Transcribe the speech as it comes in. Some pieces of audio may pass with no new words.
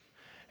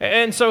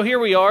And so here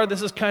we are.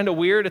 This is kind of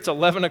weird. It's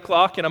 11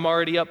 o'clock and I'm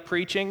already up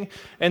preaching.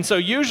 And so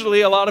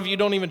usually a lot of you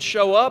don't even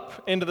show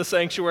up into the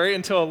sanctuary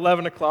until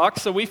 11 o'clock.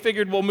 So we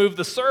figured we'll move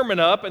the sermon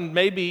up and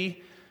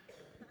maybe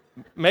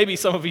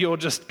some of you will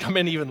just come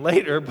in even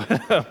later.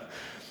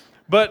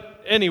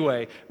 But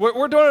anyway,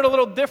 we're doing it a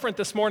little different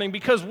this morning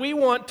because we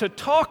want to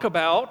talk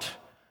about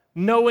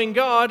knowing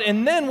God,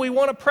 and then we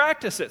want to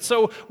practice it.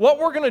 So what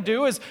we're going to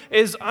do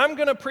is I'm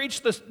going to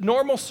preach this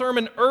normal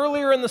sermon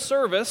earlier in the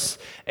service,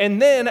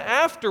 and then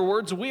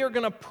afterwards we are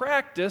going to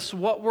practice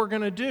what we're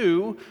going to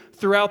do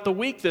throughout the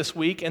week this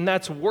week, and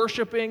that's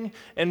worshiping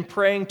and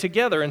praying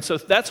together. And so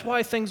that's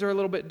why things are a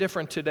little bit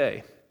different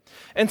today.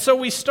 And so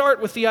we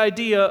start with the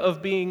idea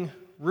of being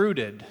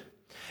rooted.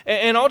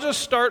 And I'll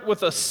just start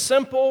with a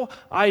simple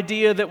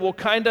idea that will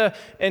kind of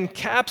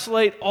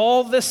encapsulate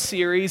all this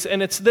series,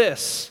 and it's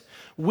this.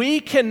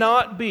 We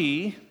cannot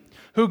be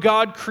who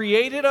God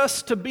created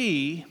us to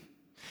be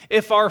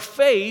if our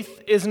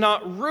faith is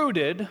not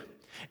rooted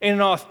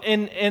in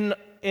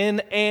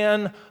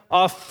an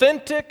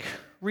authentic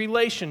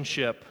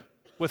relationship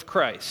with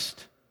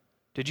Christ.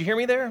 Did you hear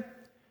me there?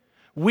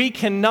 We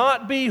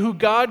cannot be who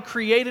God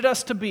created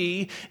us to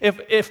be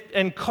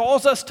and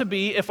calls us to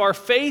be if our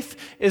faith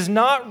is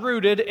not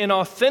rooted in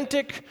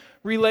authentic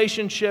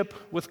relationship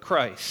with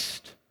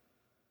Christ.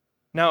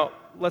 Now,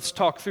 let's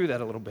talk through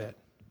that a little bit.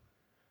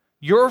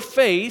 Your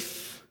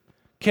faith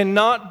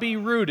cannot be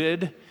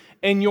rooted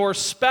in your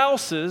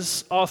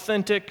spouse's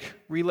authentic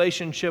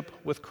relationship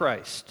with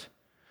Christ.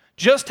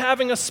 Just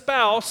having a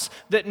spouse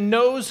that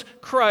knows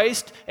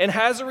Christ and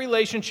has a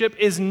relationship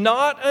is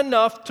not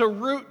enough to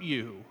root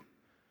you.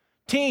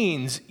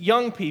 Teens,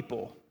 young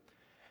people,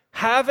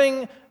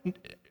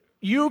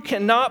 you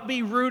cannot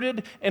be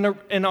rooted in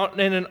an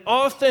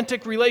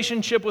authentic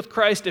relationship with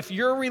Christ if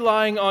you're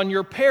relying on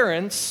your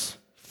parents'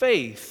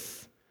 faith.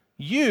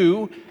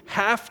 You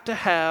have to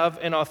have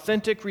an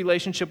authentic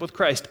relationship with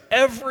Christ.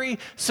 Every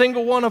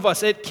single one of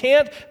us. It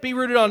can't be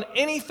rooted on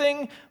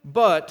anything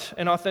but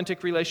an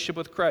authentic relationship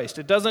with Christ.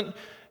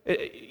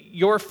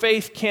 Your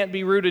faith can't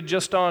be rooted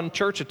just on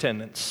church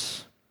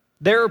attendance.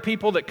 There are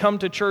people that come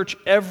to church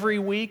every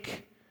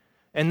week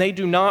and they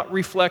do not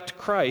reflect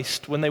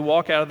Christ when they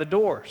walk out of the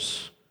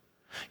doors.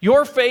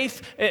 Your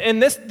faith,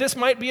 and this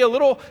might be a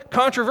little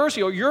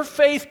controversial, your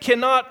faith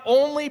cannot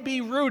only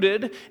be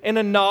rooted in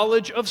a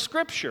knowledge of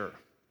Scripture.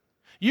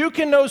 You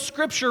can know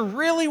Scripture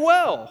really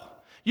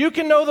well. You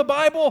can know the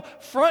Bible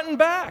front and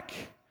back.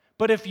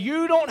 But if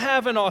you don't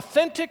have an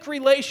authentic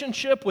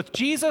relationship with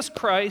Jesus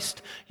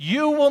Christ,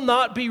 you will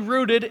not be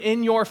rooted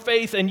in your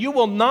faith, and you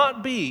will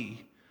not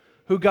be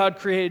who God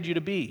created you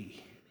to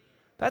be.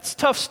 That's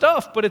tough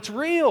stuff, but it's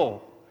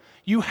real.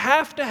 You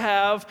have to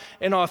have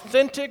an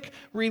authentic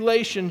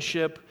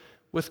relationship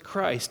with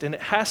Christ, and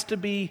it has to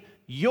be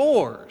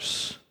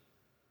yours.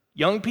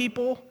 Young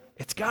people,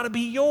 it's got to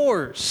be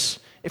yours.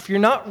 If you're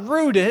not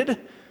rooted,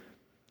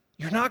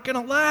 you're not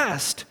going to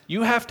last.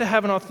 You have to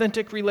have an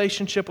authentic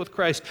relationship with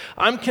Christ.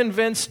 I'm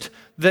convinced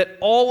that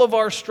all of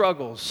our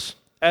struggles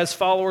as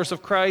followers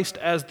of Christ,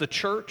 as the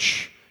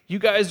church, you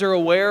guys are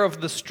aware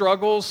of the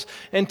struggles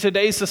in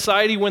today's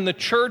society when the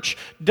church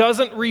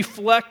doesn't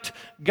reflect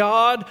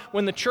God,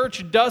 when the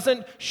church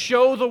doesn't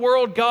show the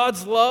world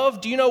God's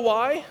love. Do you know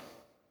why?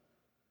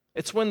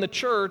 It's when the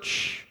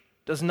church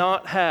does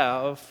not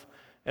have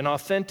an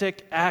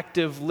authentic,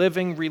 active,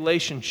 living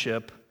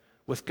relationship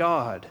with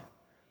God.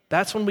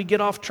 That's when we get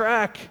off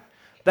track.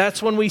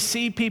 That's when we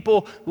see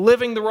people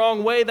living the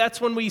wrong way. That's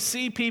when we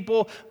see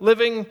people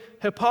living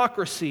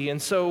hypocrisy.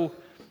 And so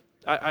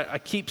I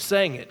keep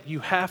saying it.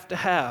 You have to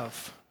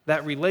have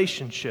that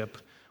relationship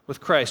with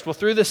Christ. Well,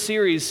 through this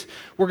series,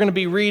 we're going to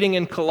be reading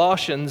in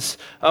Colossians,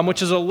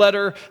 which is a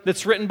letter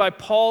that's written by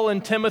Paul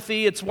and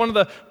Timothy. It's one of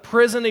the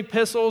prison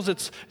epistles.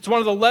 It's one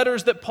of the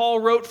letters that Paul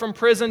wrote from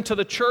prison to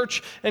the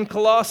church in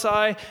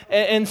Colossae.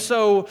 And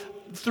so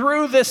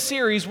through this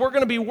series, we're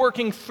going to be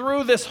working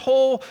through this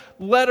whole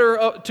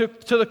letter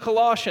to the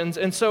Colossians.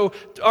 And so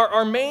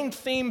our main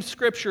theme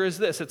scripture is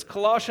this. It's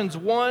Colossians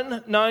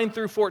 1, 9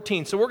 through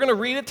 14. So we're going to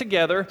read it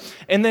together.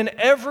 And then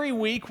every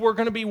week, we're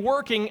going to be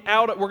we're going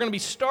to be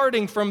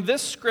starting from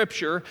this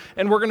scripture,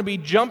 and we're going to be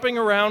jumping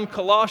around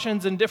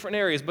Colossians in different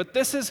areas. But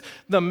this is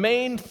the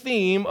main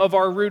theme of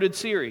our Rooted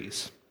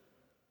series.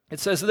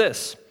 It says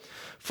this: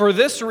 "For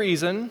this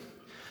reason,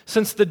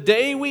 since the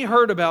day we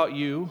heard about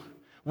you,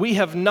 we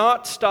have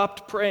not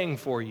stopped praying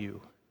for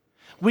you.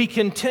 We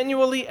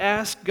continually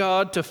ask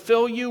God to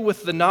fill you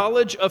with the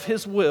knowledge of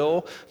His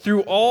will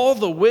through all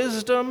the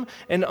wisdom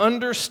and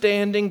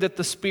understanding that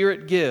the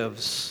Spirit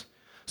gives,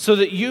 so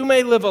that you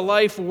may live a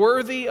life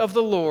worthy of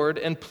the Lord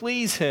and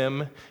please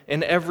Him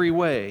in every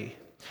way,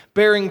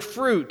 bearing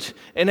fruit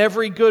in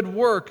every good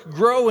work,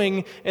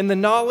 growing in the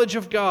knowledge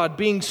of God,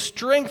 being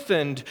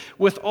strengthened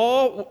with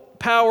all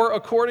power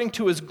according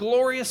to His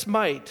glorious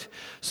might,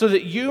 so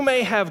that you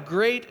may have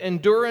great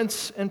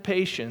endurance and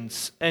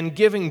patience, and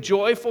giving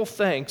joyful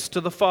thanks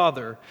to the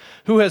Father,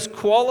 who has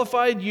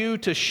qualified you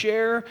to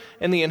share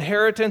in the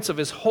inheritance of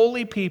His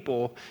holy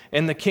people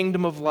in the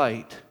kingdom of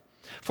light.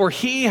 For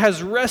he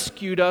has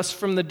rescued us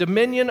from the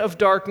dominion of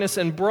darkness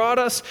and brought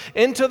us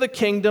into the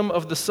kingdom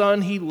of the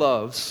Son he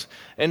loves,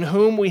 in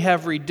whom we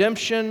have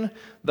redemption,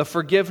 the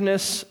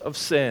forgiveness of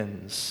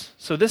sins.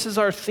 So this is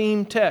our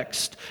theme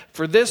text.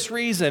 For this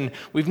reason,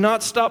 we've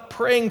not stopped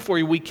praying for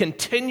you. We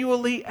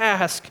continually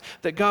ask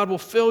that God will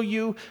fill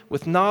you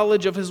with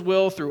knowledge of his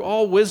will through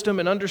all wisdom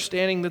and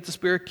understanding that the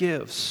Spirit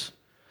gives.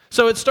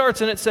 So it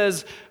starts and it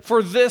says,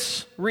 for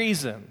this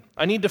reason.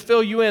 I need to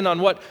fill you in on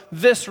what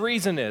this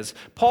reason is.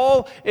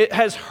 Paul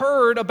has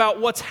heard about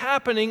what's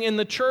happening in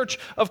the church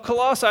of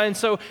Colossae. And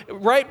so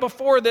right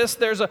before this,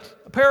 there's a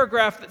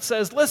paragraph that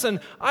says, listen,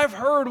 I've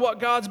heard what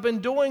God's been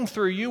doing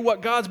through you,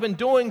 what God's been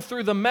doing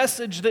through the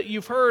message that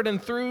you've heard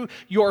and through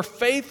your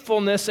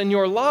faithfulness in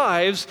your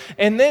lives.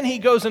 And then he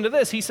goes into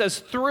this. He says,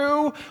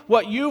 through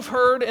what you've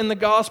heard in the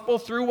gospel,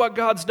 through what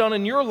God's done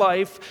in your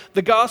life,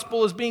 the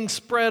gospel is being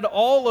spread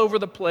all over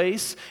the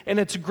place and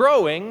it's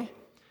growing.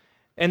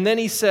 And then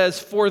he says,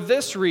 for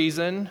this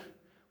reason,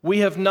 we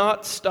have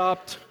not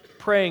stopped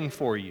praying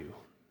for you.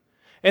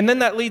 And then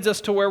that leads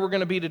us to where we're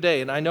going to be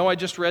today. And I know I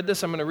just read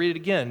this. I'm going to read it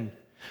again.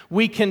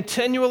 We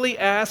continually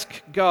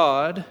ask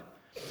God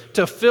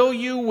to fill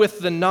you with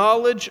the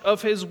knowledge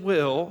of his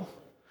will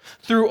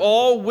through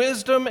all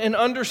wisdom and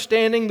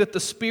understanding that the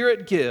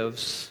Spirit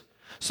gives,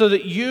 so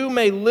that you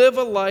may live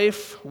a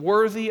life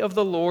worthy of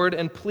the Lord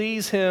and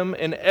please him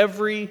in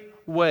every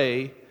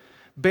way,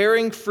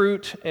 bearing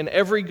fruit in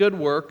every good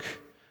work,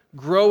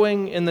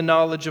 growing in the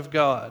knowledge of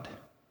God.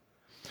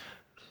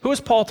 Who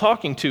is Paul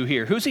talking to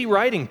here? Who's he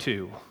writing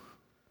to?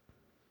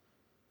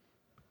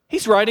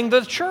 He's writing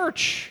to the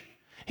church.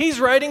 He's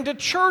writing to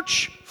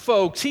church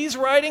folks. He's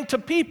writing to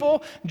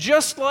people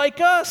just like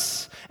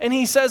us. And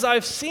he says,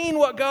 I've seen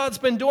what God's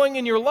been doing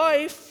in your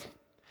life.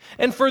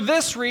 And for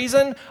this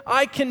reason,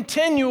 I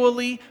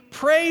continually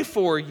pray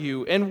for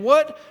you. And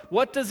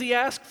what does he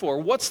ask for?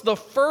 What's the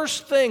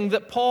first thing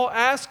that Paul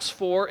asks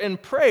for in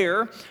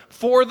prayer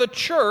for the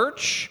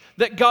church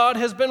that God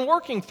has been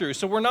working through?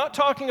 So we're not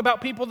talking about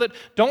people that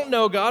don't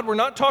know God. We're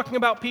not talking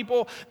about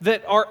people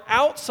that are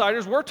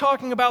outsiders. We're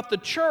talking about the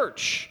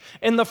church.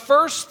 And the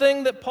first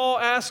thing that Paul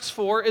asks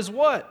for is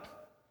what?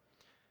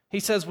 He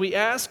says, we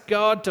ask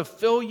God to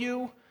fill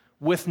you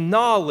with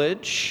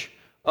knowledge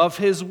of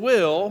his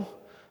will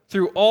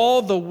through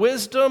all the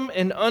wisdom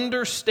and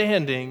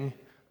understanding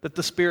that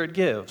the Spirit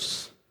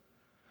gives.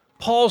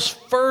 Paul's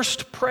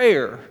first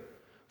prayer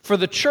for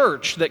the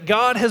church that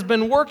God has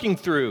been working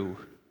through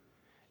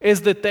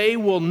is that they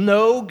will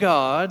know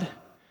God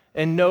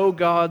and know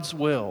God's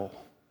will.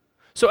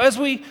 So as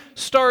we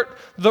start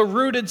the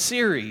Rooted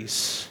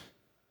series,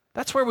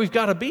 that's where we've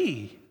got to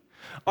be.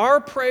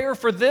 Our prayer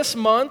for this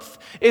month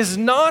is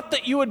not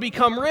that you would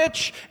become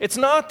rich. It's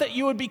not that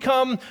you would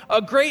become a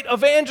great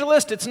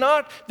evangelist. It's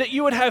not that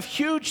you would have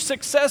huge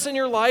success in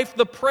your life.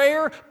 The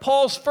prayer,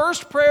 Paul's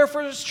first prayer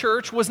for his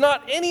church, was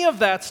not any of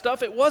that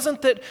stuff. It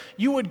wasn't that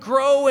you would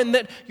grow and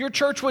that your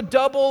church would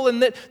double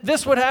and that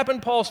this would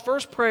happen. Paul's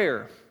first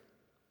prayer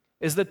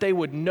is that they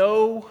would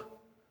know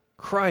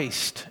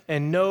Christ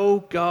and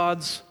know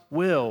God's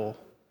will.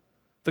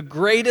 The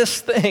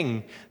greatest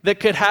thing that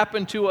could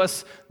happen to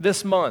us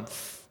this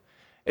month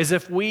is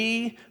if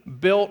we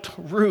built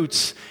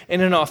roots in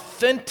an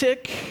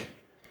authentic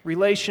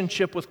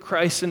relationship with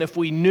Christ and if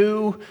we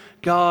knew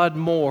God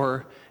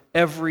more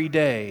every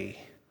day.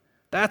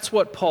 That's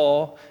what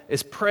Paul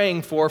is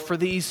praying for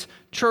these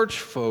church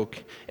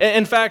folk.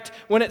 In fact,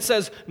 when it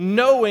says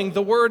knowing,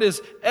 the word is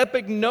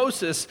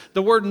epignosis,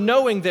 the word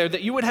knowing there,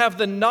 that you would have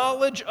the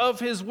knowledge of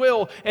his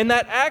will, and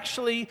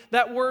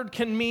that word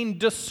can mean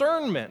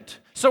discernment.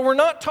 So we're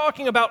not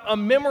talking about a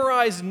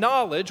memorized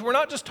knowledge. We're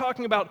not just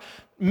talking about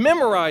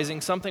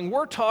memorizing something.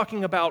 We're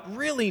talking about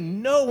really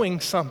knowing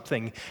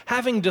something,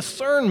 having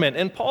discernment.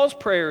 And Paul's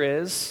prayer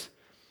is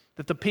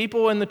that the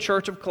people in the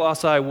church of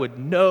Colossae would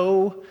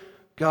know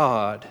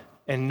God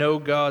and know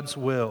God's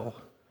will.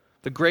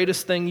 The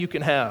greatest thing you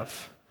can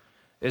have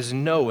is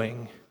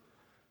knowing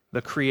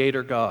the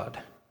Creator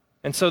God.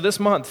 And so this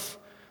month,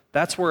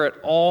 that's where it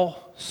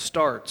all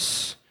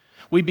starts.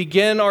 We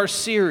begin our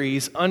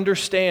series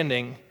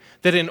understanding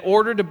that in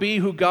order to be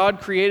who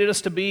God created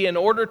us to be, in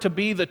order to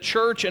be the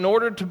church, in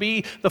order to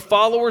be the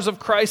followers of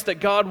Christ that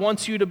God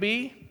wants you to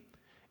be,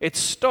 it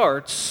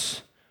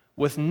starts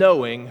with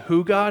knowing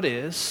who God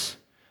is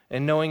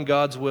and knowing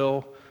God's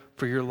will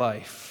for your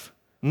life.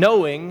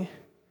 Knowing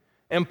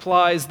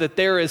implies that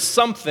there is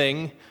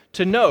something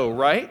to know,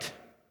 right?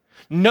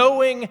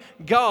 Knowing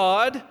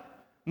God,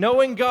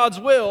 knowing God's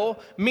will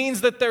means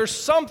that there's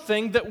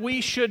something that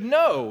we should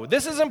know.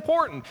 This is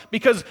important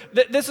because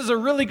this is a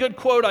really good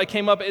quote I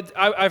came up.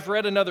 I've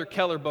read another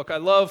Keller book. I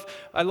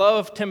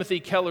love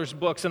Timothy Keller's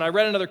books, and I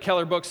read another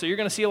Keller book, so you're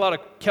going to see a lot of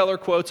Keller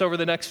quotes over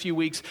the next few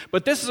weeks.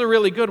 But this is a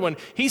really good one.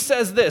 He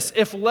says this: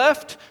 if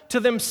left to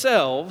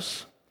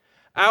themselves,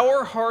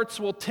 our hearts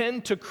will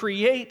tend to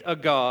create a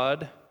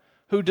God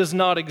who does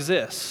not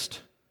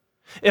exist.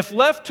 If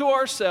left to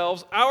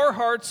ourselves, our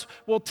hearts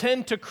will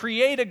tend to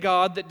create a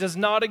God that does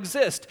not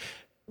exist.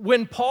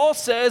 When Paul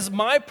says,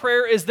 my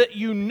prayer is that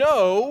you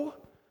know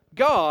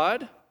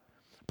God.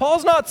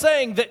 Paul's not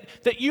saying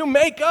that you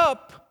make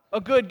up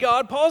a good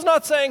God. Paul's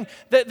not saying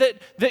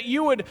that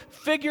you would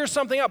figure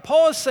something out.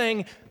 Paul is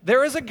saying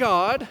there is a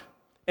God,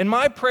 and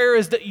my prayer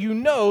is that you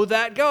know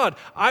that God.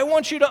 I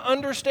want you to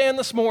understand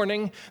this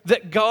morning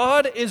that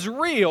God is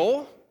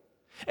real,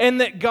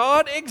 and that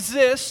God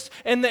exists,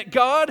 and that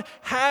God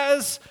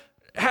has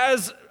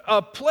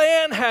a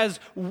plan, has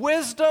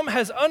wisdom,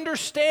 has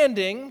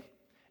understanding,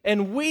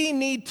 and we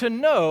need to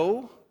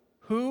know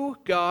who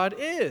God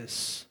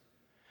is.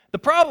 The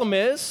problem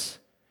is,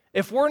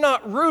 if we're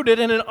not rooted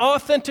in an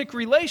authentic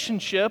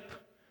relationship,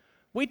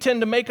 we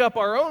tend to make up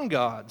our own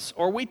gods,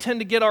 or we tend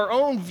to get our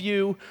own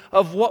view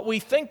of what we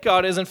think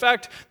God is. In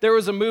fact, there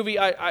was a movie,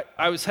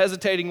 I was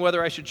hesitating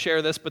whether I should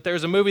share this, but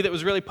there's a movie that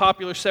was really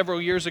popular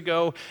several years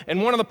ago,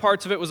 and one of the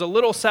parts of it was a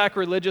little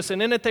sacrilegious,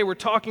 and in it they were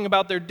talking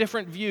about their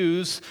different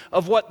views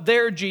of what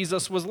their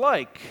Jesus was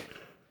like.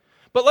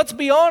 But let's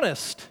be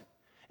honest.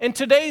 In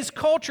today's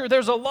culture,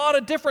 there's a lot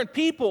of different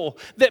people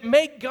that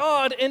make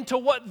God into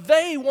what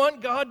they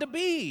want God to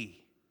be.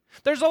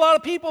 There's a lot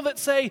of people that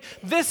say,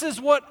 this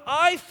is what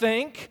I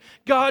think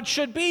God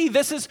should be.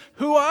 This is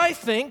who I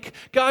think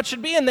God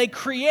should be. And they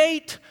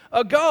create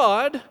a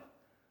God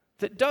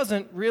that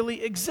doesn't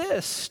really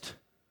exist.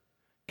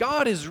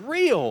 God is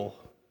real.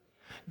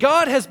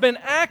 God has been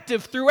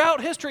active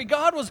throughout history.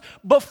 God was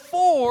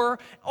before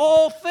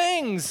all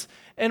things.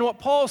 And what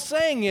Paul's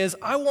saying is,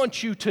 I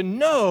want you to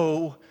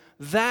know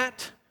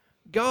that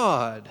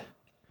God.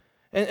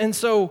 And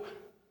so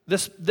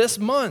this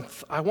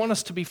month, I want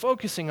us to be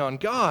focusing on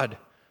God.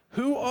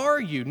 Who are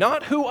you?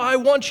 Not who I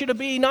want you to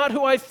be, not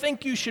who I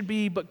think you should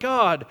be, but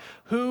God,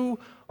 who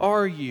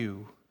are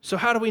you? So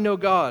how do we know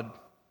God?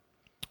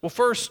 Well,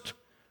 first,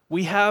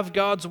 we have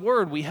God's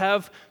Word. We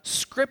have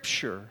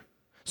Scripture.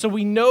 So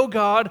we know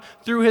God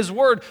through His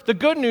Word. The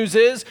good news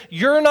is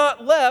you're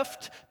not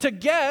left to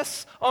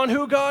guess on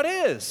who God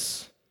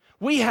is.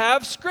 We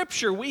have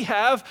Scripture. We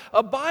have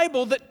a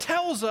Bible that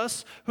tells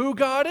us who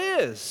God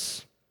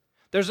is.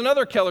 There's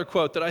another Keller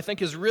quote that I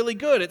think is really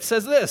good. It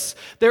says this: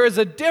 there is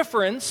a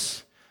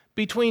difference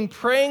between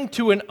praying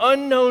to an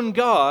unknown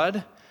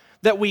God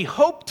that we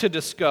hope to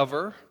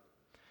discover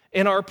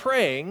in our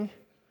praying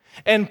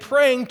and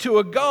praying to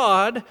a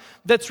God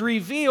that's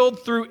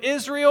revealed through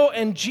Israel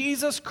and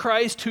Jesus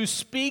Christ who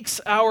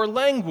speaks our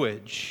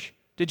language.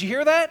 Did you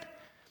hear that?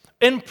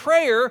 In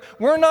prayer,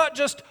 we're not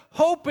just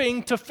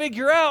hoping to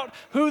figure out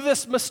who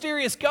this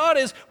mysterious God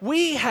is.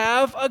 We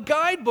have a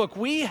guidebook.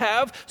 We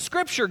have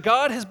Scripture.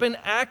 God has been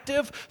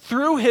active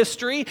through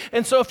history.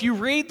 And so if you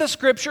read the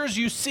Scriptures,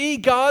 you see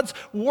God's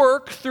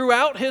work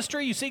throughout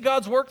history. You see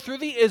God's work through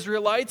the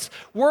Israelites.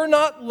 We're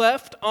not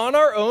left on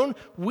our own.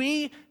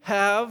 We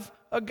have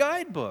a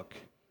guidebook.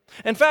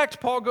 In fact,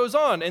 Paul goes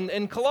on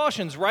in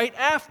Colossians right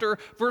after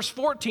verse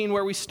 14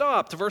 where we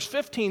stopped. Verse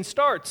 15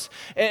 starts,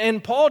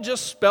 and Paul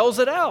just spells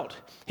it out.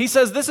 He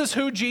says this is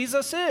who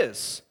Jesus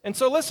is. And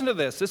so listen to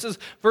this. This is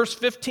verse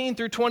 15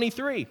 through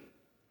 23.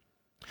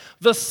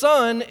 The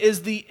Son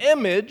is the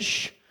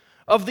image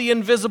of the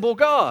invisible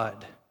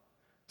God.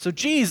 So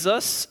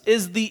Jesus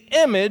is the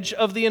image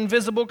of the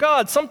invisible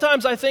God.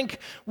 Sometimes I think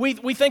we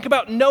think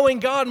about knowing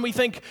God and we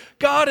think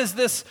God is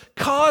this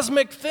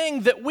cosmic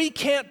thing that we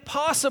can't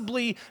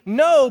possibly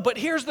know. But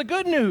here's the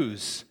good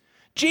news.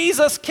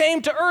 Jesus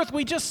came to earth.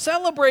 We just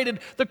celebrated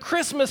the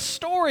Christmas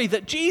story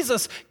that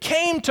Jesus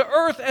came to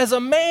earth as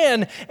a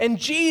man, and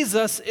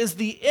Jesus is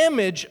the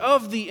image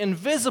of the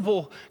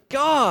invisible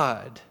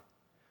God,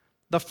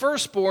 the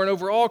firstborn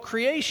over all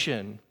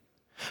creation.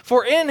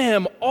 For in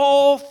him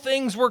all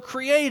things were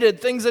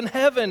created, things in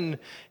heaven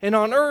and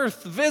on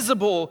earth,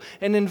 visible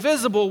and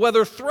invisible,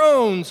 whether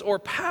thrones or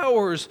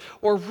powers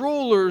or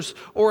rulers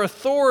or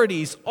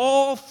authorities,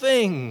 all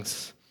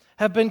things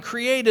have been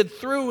created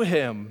through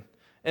him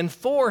and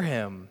for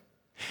him.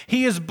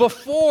 He is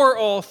before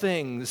all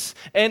things,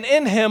 and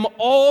in him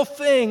all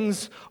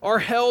things are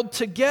held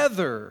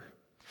together.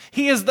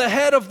 He is the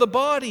head of the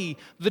body,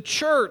 the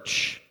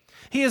church.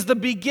 He is the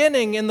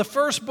beginning and the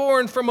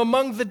firstborn from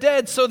among the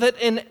dead, so that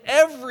in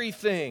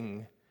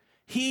everything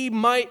he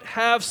might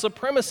have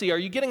supremacy. Are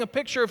you getting a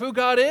picture of who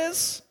God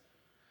is?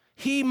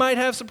 He might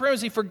have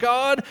supremacy, for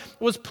God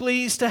was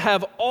pleased to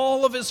have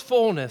all of his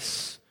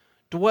fullness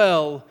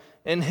dwell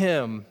in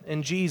him,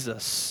 in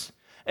Jesus,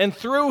 and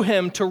through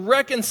him to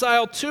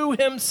reconcile to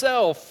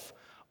himself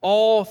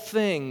all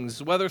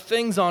things, whether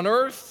things on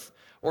earth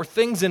or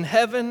things in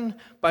heaven,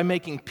 by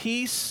making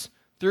peace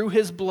through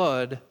his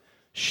blood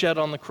shed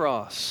on the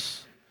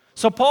cross.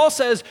 So Paul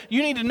says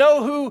you need to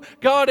know who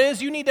God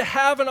is. You need to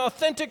have an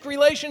authentic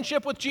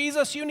relationship with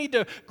Jesus. You need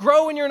to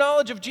grow in your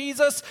knowledge of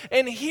Jesus.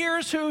 And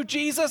here's who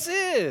Jesus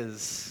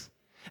is.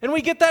 And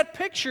we get that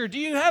picture. Do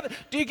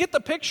you get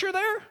the picture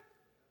there?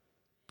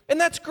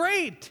 And that's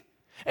great.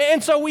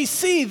 And so we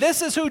see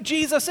this is who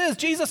Jesus is.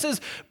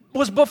 Jesus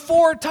was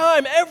before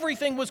time.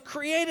 Everything was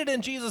created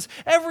in Jesus.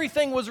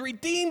 Everything was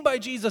redeemed by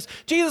Jesus.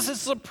 Jesus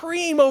is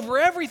supreme over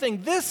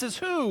everything. This is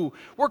who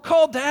we're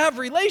called to have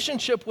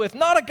relationship with.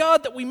 Not a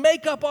God that we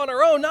make up on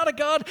our own. Not a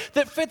God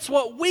that fits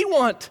what we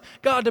want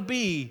God to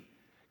be.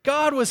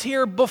 God was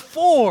here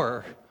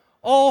before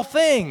all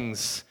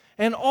things,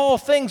 and all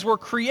things were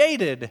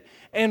created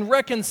and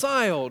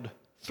reconciled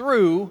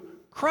through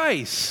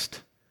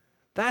Christ.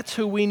 That's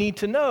who we need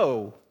to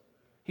know.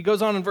 He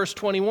goes on in verse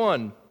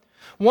 21.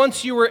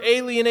 Once you were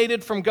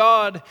alienated from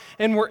God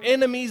and were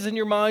enemies in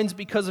your minds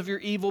because of your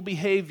evil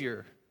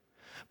behavior.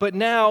 But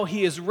now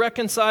he has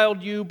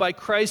reconciled you by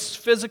Christ's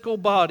physical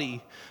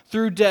body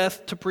through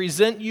death to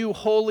present you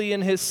holy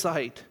in his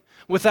sight,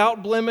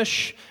 without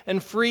blemish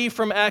and free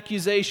from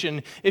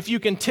accusation, if you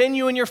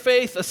continue in your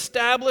faith,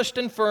 established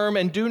and firm,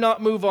 and do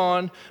not move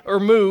on or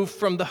move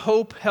from the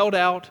hope held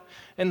out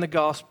in the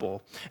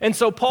gospel. And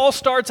so Paul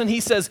starts and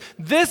he says,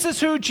 this is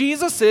who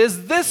Jesus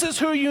is, this is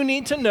who you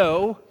need to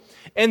know,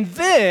 and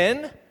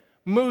then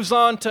moves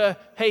on to,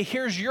 hey,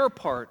 here's your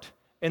part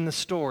in the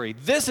story.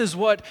 This is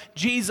what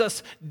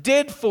Jesus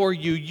did for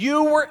you.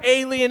 You were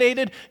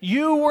alienated,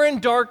 you were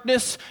in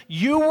darkness,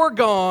 you were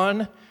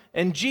gone,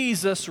 and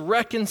Jesus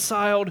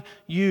reconciled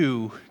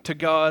you to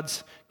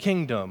God's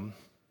kingdom.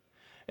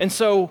 And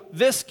so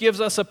this gives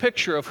us a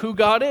picture of who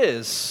God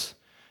is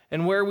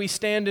and where we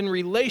stand in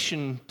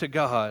relation to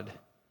God.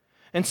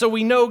 And so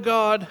we know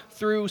God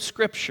through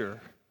Scripture.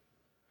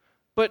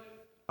 But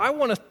I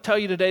want to tell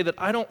you today that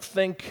I don't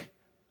think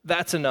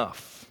that's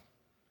enough.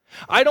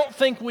 I don't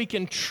think we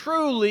can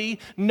truly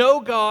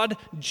know God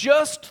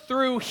just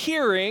through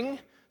hearing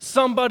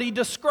somebody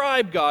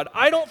describe God.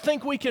 I don't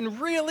think we can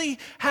really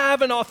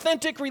have an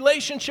authentic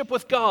relationship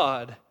with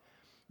God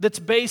that's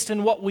based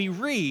in what we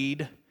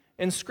read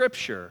in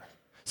Scripture.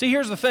 See,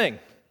 here's the thing.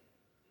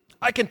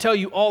 I can tell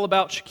you all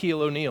about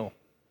Shaquille O'Neal.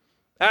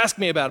 Ask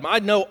me about him. I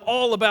know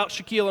all about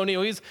Shaquille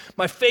O'Neal. He's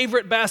my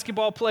favorite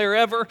basketball player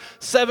ever.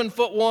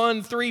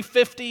 7'1",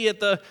 350 at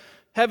the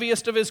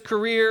heaviest of his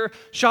career.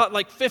 Shot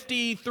like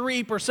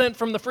 53%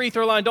 from the free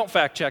throw line. Don't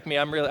fact check me.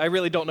 I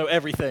really don't know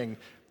everything.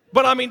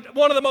 But I mean,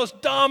 one of the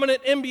most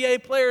dominant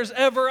NBA players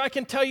ever. I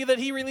can tell you that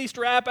he released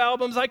rap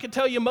albums. I can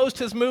tell you most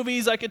of his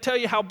movies. I can tell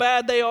you how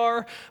bad they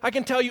are. I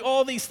can tell you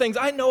all these things.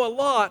 I know a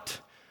lot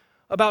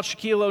about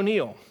Shaquille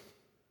O'Neal.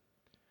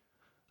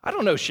 I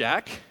don't know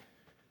Shaq.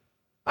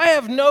 I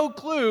have no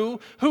clue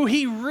who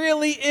he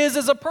really is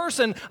as a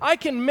person. I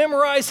can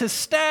memorize his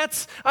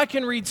stats. I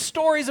can read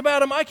stories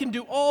about him. I can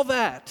do all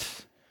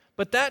that.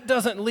 But that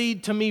doesn't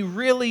lead to me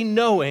really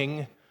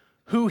knowing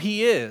who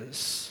he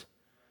is.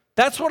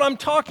 That's what I'm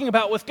talking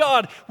about with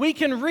God. We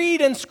can read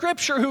in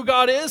Scripture who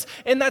God is,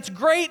 and that's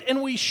great,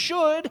 and we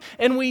should,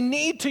 and we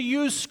need to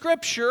use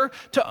Scripture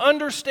to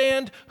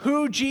understand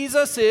who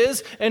Jesus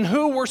is and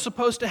who we're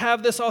supposed to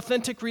have this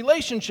authentic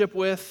relationship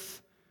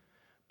with.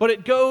 But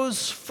it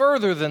goes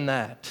further than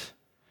that.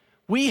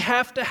 We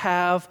have to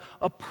have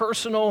a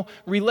personal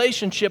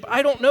relationship.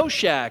 I don't know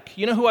Shaq.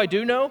 You know who I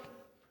do know?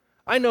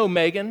 I know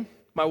Megan,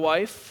 my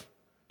wife.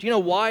 Do you know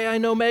why I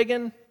know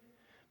Megan?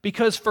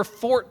 Because for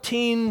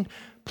 14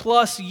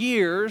 plus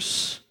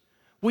years,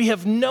 we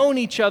have known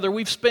each other.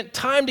 We've spent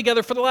time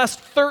together for the last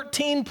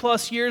 13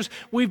 plus years.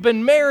 We've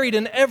been married,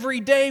 and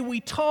every day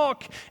we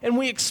talk and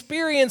we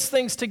experience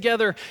things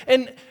together.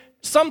 And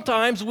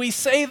sometimes we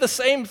say the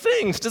same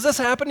things. Does this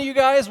happen to you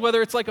guys?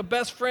 Whether it's like a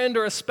best friend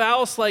or a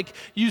spouse, like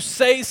you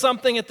say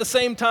something at the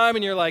same time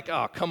and you're like,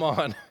 oh, come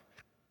on.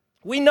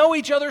 We know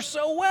each other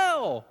so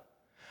well.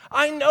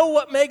 I know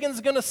what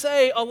Megan's going to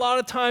say a lot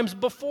of times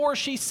before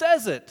she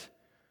says it.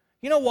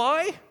 You know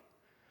why?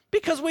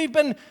 Because we've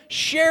been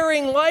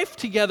sharing life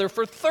together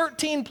for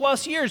 13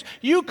 plus years.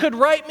 You could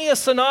write me a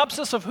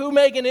synopsis of who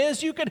Megan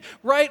is. You could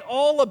write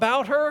all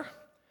about her.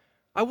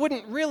 I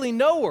wouldn't really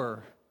know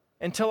her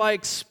until I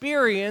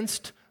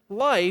experienced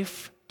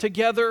life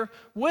together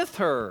with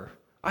her.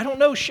 I don't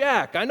know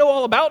Shaq. I know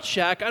all about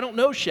Shaq. I don't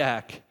know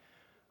Shaq.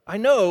 I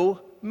know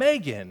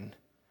Megan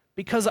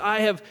because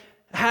I have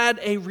had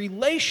a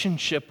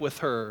relationship with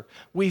her.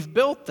 We've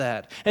built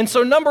that. And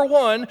so number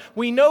one,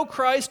 we know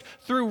Christ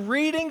through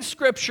reading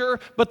Scripture,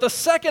 but the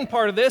second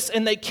part of this,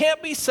 and they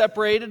can't be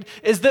separated,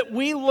 is that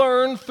we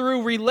learn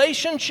through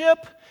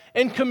relationship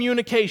and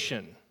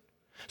communication.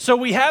 So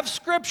we have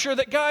Scripture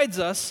that guides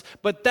us,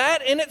 but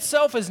that in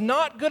itself is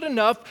not good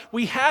enough.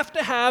 We have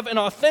to have an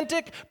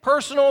authentic,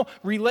 personal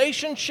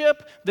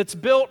relationship that's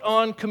built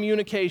on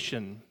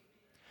communication.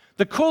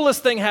 The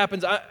coolest thing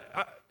happens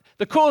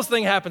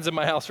in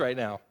my house right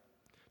now.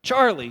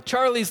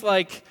 Charlie's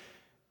like,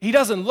 he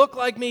doesn't look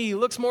like me, he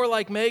looks more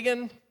like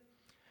Megan,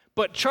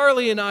 but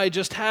Charlie and I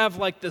just have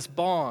like this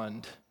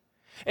bond.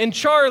 And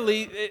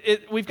Charlie,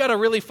 we've got a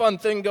really fun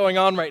thing going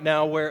on right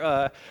now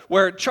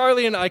where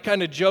Charlie and I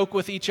kind of joke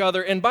with each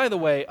other. And by the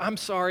way, I'm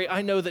sorry,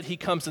 I know that he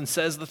comes and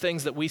says the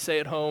things that we say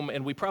at home,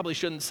 and we probably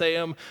shouldn't say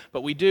them,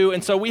 but we do.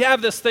 And so we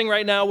have this thing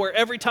right now where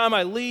every time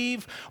I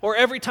leave or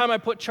every time I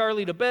put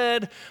Charlie to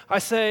bed, I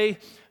say,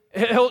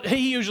 he'll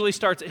usually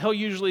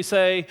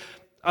say,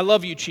 I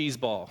love you,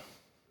 cheeseball.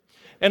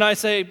 And I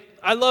say,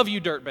 I love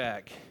you,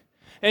 dirtbag.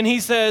 And he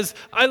says,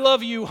 I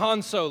love you,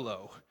 Han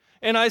Solo.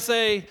 and I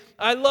say,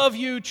 I love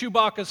you,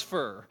 Chewbacca's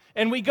fur.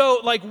 And we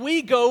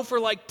go for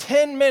like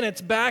 10 minutes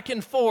back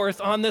and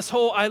forth on this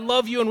whole I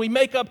love you, and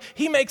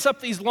he makes up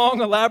these long,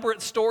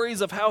 elaborate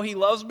stories of how he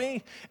loves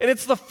me. And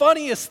it's the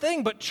funniest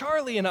thing, but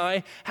Charlie and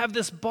I have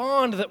this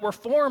bond that we're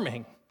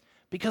forming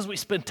because we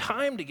spend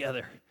time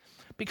together,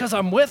 because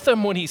I'm with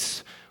him when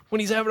he's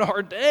having a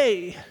hard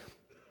day.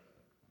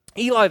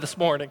 Eli this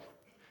morning.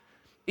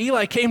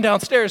 Eli came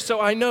downstairs,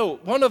 so I know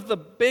one of the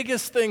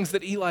biggest things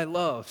that Eli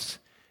loves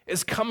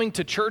is coming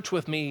to church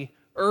with me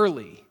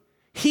early.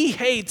 He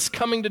hates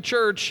coming to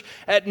church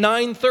at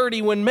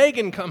 9:30 when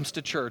Megan comes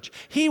to church.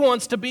 He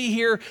wants to be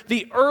here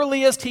the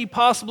earliest he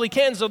possibly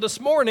can. So this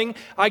morning,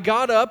 I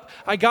got up,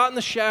 I got in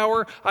the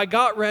shower, I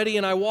got ready,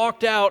 and I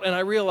walked out, and I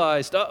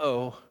realized,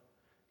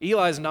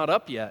 Eli's not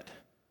up yet.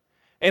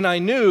 And I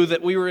knew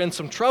that we were in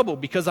some trouble,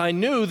 because I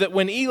knew that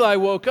when Eli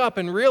woke up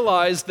and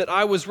realized that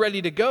I was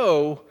ready to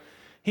go,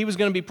 he was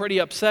going to be pretty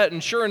upset.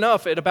 And sure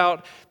enough, at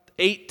about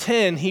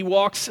 8:10, he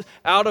walks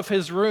out of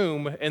his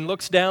room and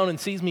looks down and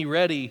sees me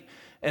ready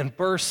and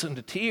bursts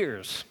into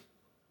tears.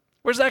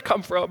 Where's that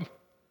come from?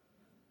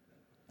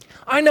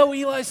 I know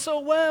Eli so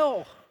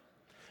well.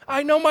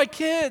 I know my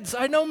kids.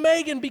 I know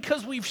Megan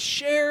because we've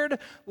shared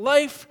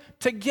life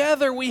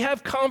together. We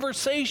have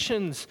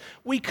conversations.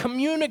 We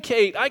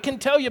communicate. I can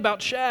tell you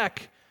about Shaq,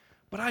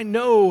 but I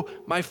know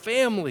my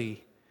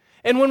family.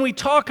 And when we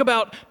talk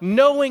about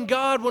knowing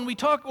God,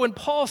 when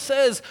Paul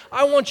says,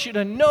 I want you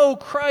to know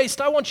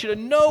Christ, I want you to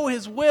know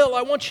His will,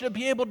 I want you to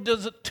be able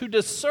to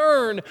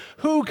discern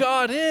who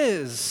God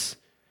is,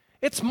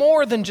 it's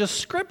more than just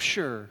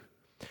Scripture.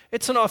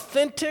 It's an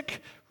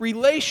authentic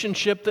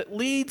relationship that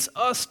leads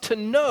us to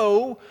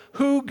know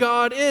who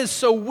God is.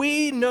 So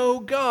we know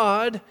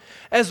God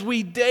as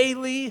we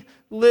daily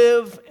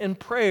live in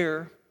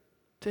prayer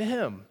to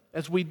Him,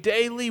 as we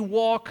daily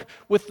walk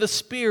with the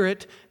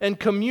Spirit and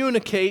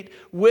communicate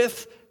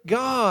with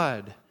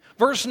God.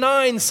 Verse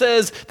 9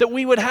 says that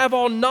we would have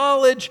all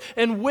knowledge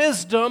and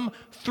wisdom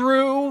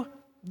through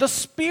the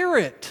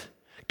Spirit.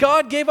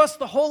 God gave us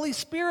the Holy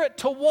Spirit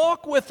to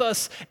walk with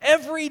us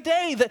every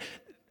day.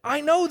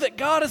 I know that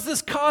God is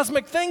this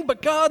cosmic thing,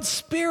 but God's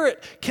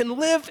Spirit can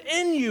live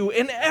in you,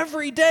 and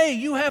every day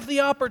you have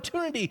the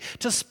opportunity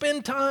to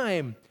spend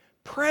time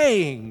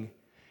praying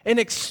and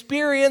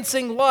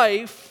experiencing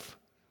life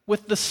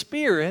with the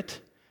Spirit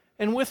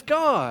and with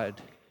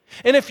God.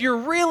 And if you're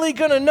really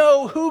going to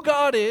know who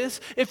God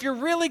is, if you're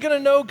really going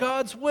to know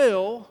God's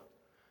will,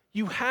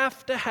 you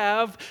have to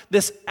have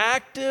this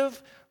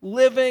active,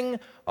 living,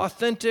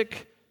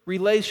 authentic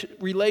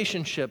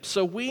relationship.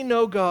 So we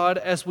know God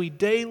as we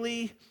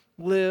daily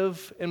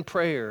live in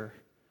prayer.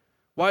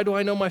 Why do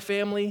I know my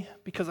family?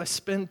 Because I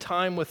spend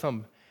time with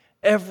them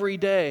every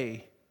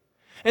day.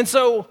 And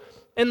so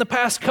in the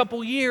past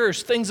couple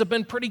years, things have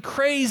been pretty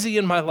crazy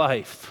in my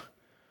life.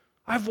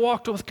 I've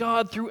walked with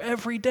God through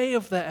every day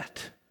of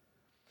that.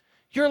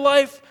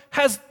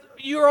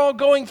 You're all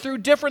going through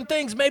different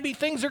things. Maybe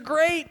things are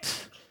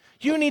great.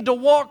 You need to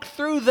walk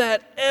through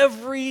that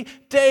every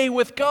day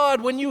with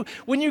God. When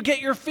you get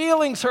your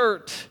feelings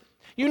hurt,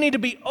 you need to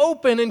be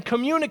open and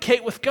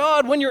communicate with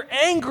God. When you're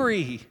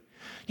angry,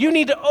 you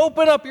need to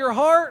open up your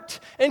heart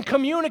and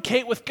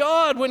communicate with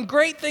God. When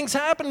great things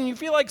happen and you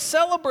feel like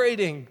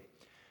celebrating,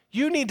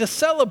 you need to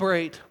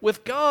celebrate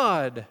with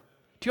God.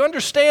 Do you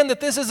understand that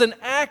this is an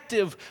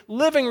active,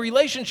 living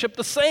relationship?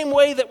 The same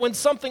way that when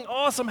something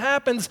awesome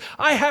happens,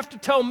 I have to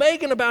tell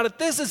Megan about it.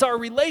 This is our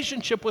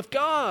relationship with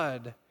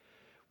God.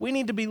 We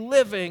need to be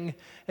living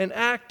and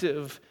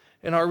active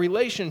in our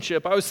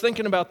relationship. I was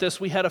thinking about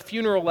this. We had a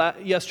funeral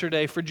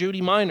yesterday for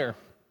Judy Miner.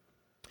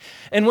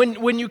 And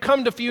when you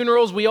come to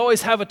funerals, we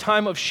always have a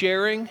time of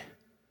sharing.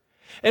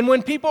 And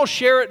when people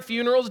share at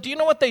funerals, do you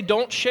know what they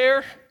don't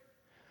share?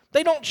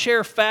 They don't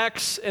share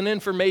facts and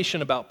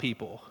information about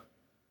people.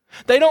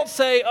 They don't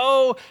say,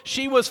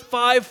 she was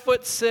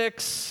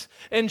 5'6",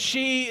 and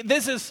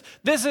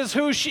this is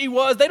who she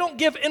was. They don't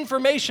give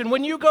information.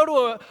 When you go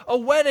to a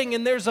wedding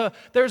and there's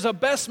a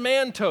best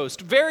man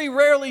toast, very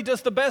rarely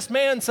does the best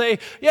man say,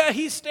 yeah,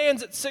 he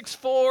stands at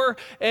 6'4",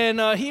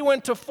 and he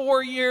went to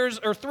 3 years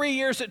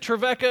at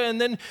Trevecca, and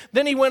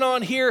then he went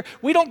on here.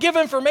 We don't give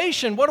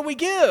information. What do we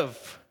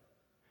give?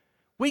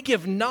 We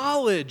give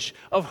knowledge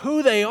of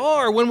who they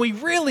are. When we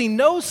really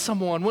know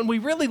someone, when we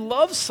really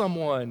love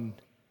someone,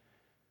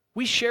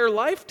 we share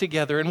life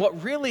together, and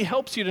what really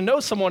helps you to know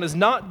someone is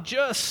not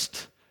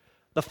just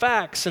the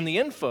facts and the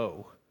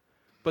info,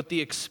 but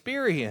the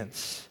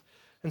experience.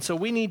 And so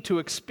we need to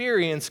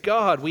experience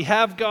God. We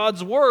have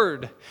God's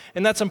Word,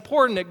 and that's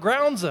important. It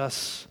grounds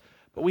us,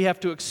 but we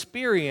have to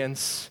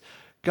experience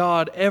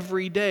God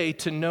every day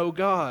to know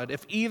God.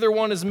 If either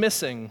one is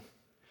missing,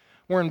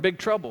 we're in big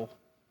trouble.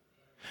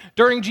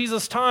 During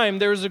Jesus' time,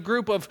 there was a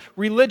group of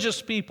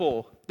religious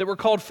people that were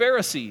called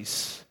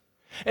Pharisees.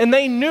 And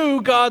they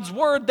knew God's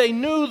Word, they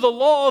knew the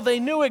law, they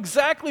knew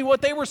exactly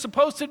what they were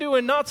supposed to do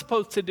and not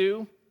supposed to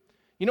do.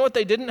 You know what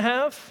they didn't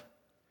have?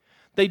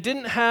 They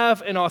didn't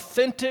have an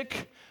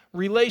authentic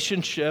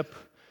relationship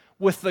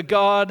with the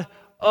God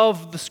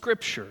of the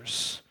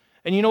Scriptures.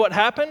 And you know what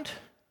happened?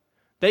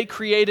 They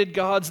created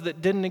gods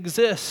that didn't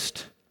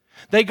exist.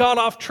 They got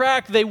off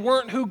track. They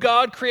weren't who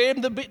God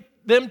created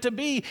them to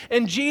be.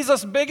 And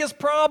Jesus' biggest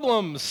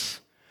problems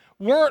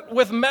weren't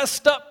with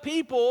messed up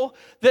people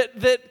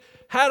that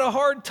had a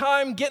hard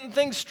time getting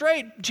things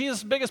straight.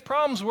 Jesus' biggest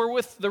problems were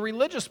with the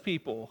religious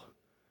people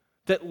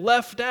that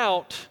left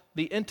out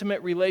the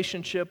intimate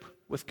relationship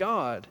with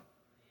God.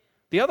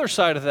 The other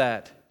side of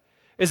that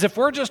is if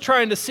we're just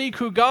trying to seek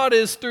who God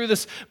is through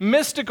this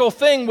mystical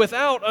thing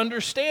without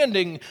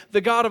understanding the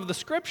God of the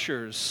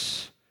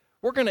Scriptures,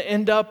 we're going to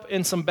end up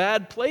in some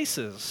bad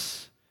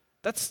places.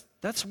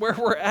 That's where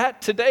we're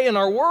at today in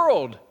our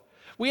world.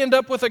 We end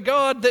up with a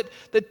God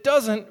that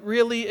doesn't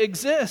really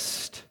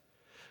exist.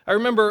 I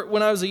remember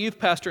when I was a youth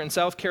pastor in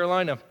South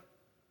Carolina,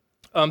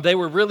 they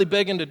were really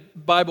big into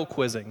Bible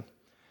quizzing.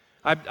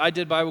 I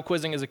did Bible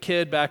quizzing as a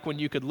kid back when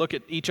you could look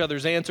at each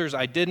other's answers.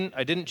 I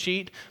didn't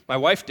cheat. My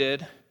wife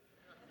did.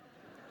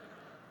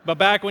 But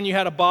back when you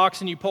had a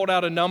box and you pulled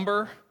out a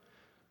number,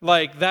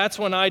 like that's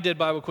when I did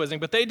Bible quizzing.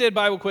 But they did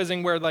Bible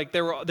quizzing where like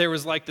there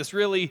was like this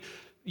really,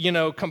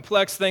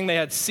 complex thing. They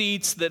had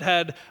seats that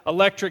had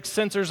electric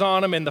sensors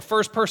on them, and the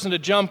first person to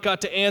jump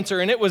got to answer,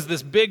 and it was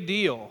this big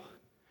deal.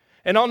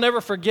 And I'll never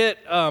forget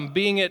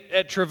being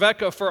at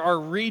Trevecca for our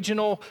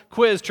regional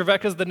quiz.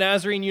 Trevecca's the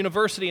Nazarene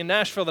University in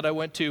Nashville that I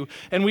went to,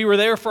 and we were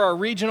there for our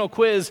regional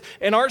quiz.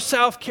 And our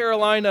South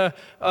Carolina,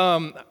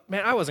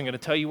 I wasn't going to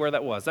tell you where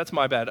that was. That's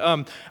my bad.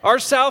 Our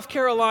South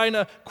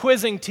Carolina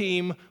quizzing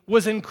team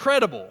was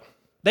incredible.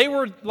 They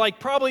were like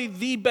probably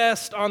the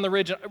best on the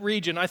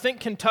region. I think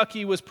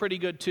Kentucky was pretty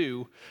good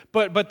too,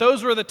 but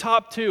those were the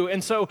top two.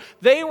 And so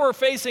they were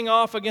facing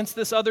off against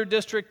this other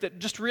district that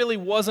just really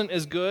wasn't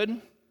as good.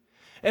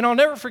 And I'll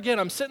never forget,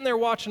 I'm sitting there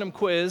watching them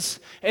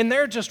quiz, and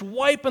they're just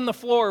wiping the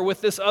floor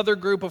with this other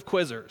group of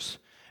quizzers.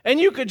 And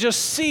you could just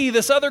see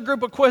this other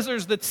group of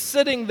quizzers that's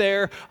sitting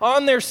there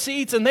on their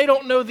seats, and they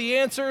don't know the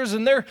answers,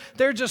 and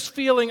they're just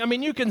feeling,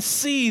 you can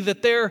see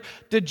that they're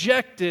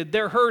dejected,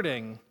 they're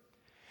hurting.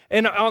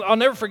 And I'll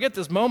never forget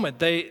this moment.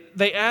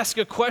 They ask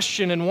a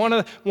question, and one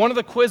of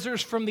the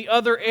quizzers from the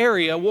other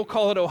area, we'll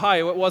call it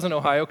Ohio. It wasn't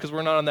Ohio because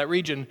we're not in that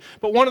region.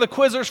 But one of the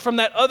quizzers from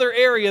that other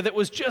area that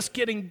was just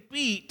getting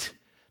beat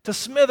to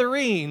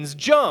smithereens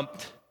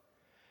jumped.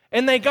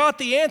 And they got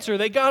the answer.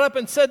 They got up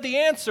and said the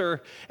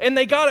answer, and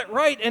they got it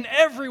right, and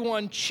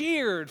everyone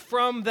cheered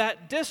from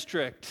that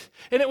district.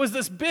 And it was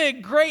this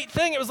big, great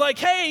thing. It was like,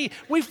 hey,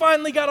 we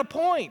finally got a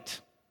point.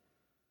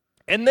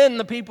 And then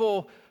the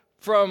people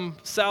from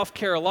South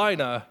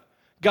Carolina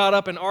got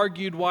up and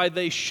argued why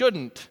they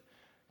shouldn't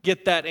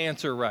get that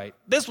answer right.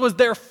 This was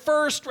their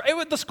first,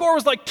 the score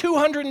was like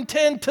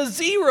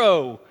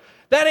 210-0.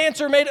 That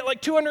answer made it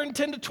like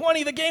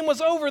 210-20. The game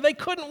was over. They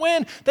couldn't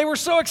win. They were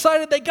so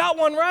excited they got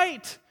one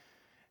right.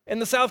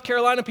 And the South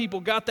Carolina people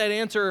got that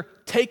answer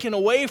taken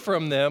away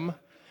from them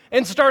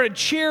and started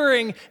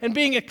cheering and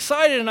being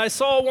excited. And I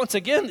saw once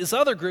again this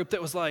other group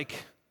that was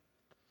like,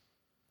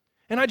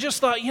 and I just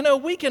thought,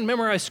 we can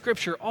memorize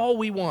Scripture all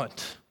we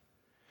want.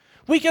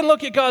 We can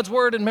look at God's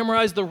Word and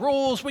memorize the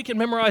rules. We can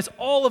memorize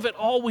all of it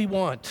all we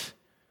want.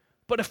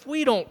 But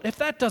if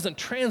that doesn't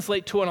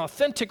translate to an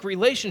authentic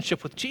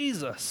relationship with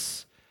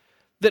Jesus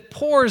that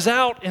pours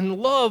out in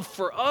love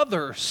for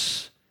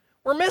others,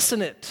 we're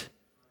missing it.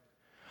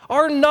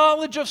 Our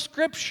knowledge of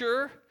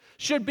Scripture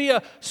should be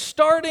a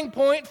starting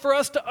point for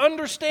us to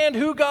understand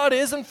who God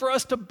is and for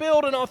us to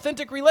build an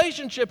authentic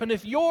relationship. And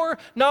if your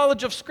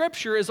knowledge of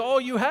Scripture is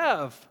all you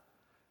have,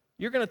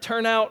 you're going to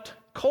turn out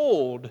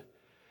cold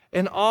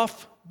and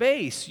off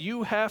base.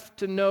 You have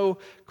to know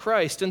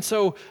Christ. And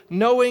so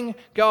knowing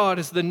God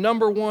is the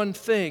number one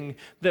thing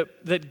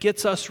that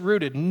gets us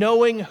rooted.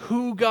 Knowing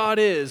who God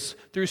is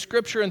through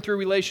Scripture and through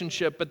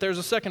relationship. But there's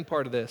a second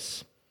part of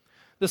this.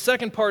 The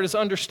second part is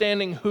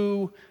understanding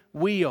who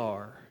we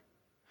are.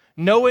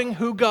 Knowing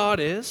who God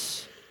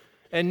is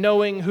and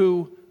knowing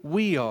who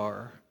we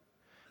are.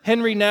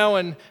 Henry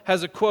Nouwen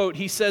has a quote.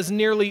 He says,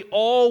 nearly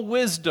all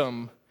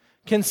wisdom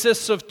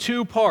consists of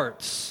two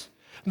parts: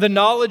 the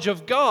knowledge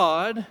of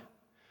God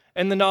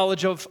and the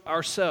knowledge of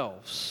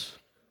ourselves.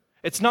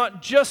 It's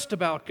not just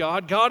about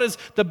God. God is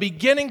the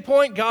beginning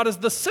point. God is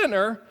the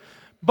center,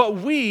 but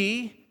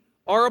we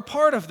are a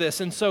part of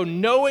this. And so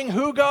knowing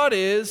who God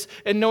is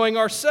and knowing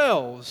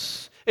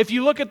ourselves. If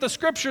you look at the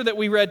scripture that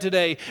we read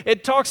today,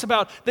 it talks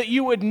about that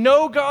you would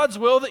know God's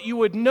will, that you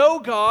would know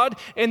God,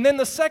 and then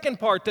the second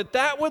part,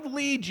 that would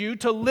lead you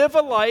to live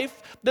a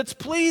life that's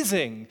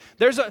pleasing.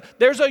 There's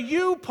a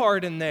you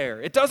part in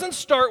there. It doesn't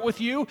start with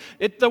you.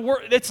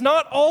 It's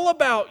not all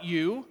about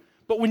you,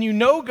 but when you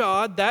know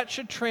God, that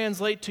should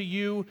translate to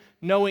you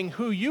knowing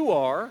who you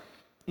are,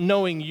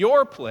 knowing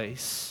your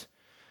place.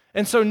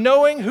 And so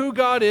knowing who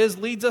God is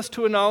leads us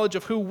to a knowledge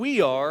of who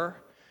we are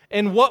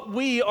and what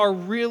we are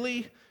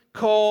really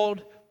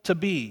called to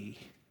be.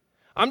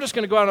 I'm just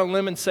going to go out on a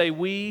limb and say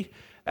we,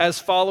 as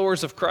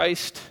followers of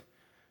Christ,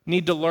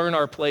 need to learn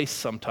our place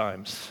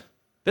sometimes.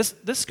 This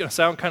is going to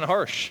sound kind of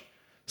harsh.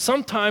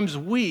 Sometimes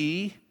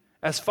we,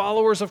 as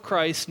followers of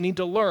Christ, need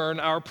to learn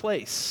our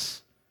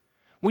place.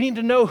 We need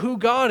to know who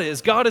God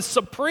is. God is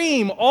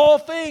supreme. All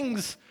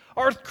things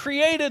are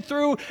created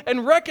through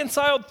and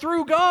reconciled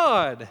through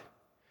God.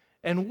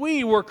 And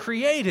we were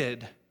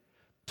created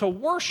to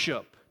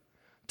worship,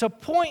 to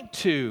point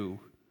to.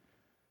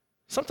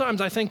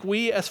 Sometimes I think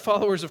we as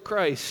followers of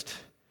Christ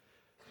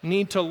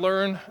need to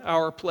learn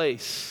our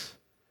place.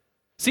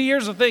 See,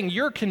 here's the thing.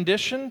 You're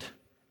conditioned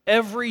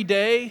every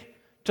day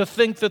to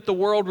think that the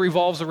world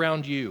revolves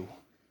around you.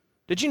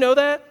 Did you know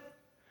that?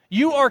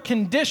 You are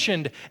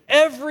conditioned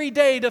every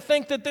day to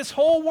think that this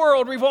whole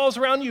world revolves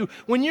around you.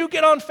 When you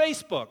get on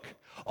Facebook,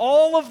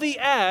 all of the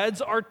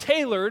ads are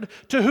tailored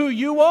to who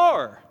you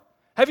are.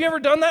 Have you ever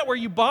done that where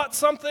you bought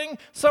something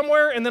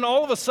somewhere and then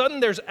all of a sudden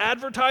there's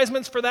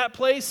advertisements for that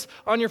place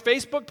on your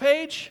Facebook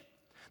page?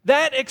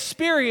 That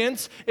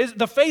experience is,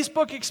 the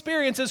Facebook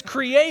experience is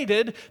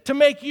created to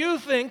make you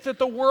think that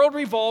the world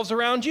revolves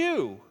around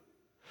you.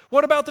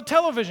 What about the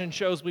television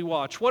shows we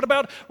watch? What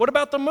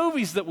about the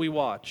movies that we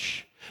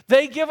watch?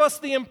 They give us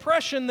the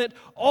impression that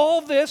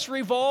all this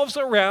revolves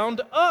around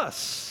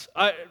us.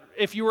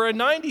 If you were a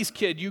 90s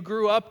kid, you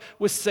grew up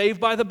with Saved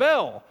by the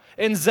Bell.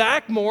 And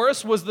Zach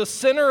Morris was the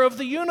center of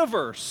the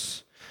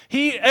universe.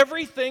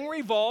 Everything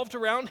revolved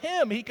around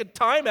him. He could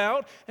time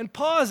out and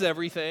pause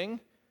everything.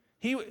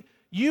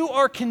 You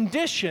are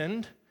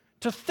conditioned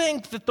to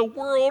think that the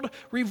world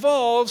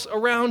revolves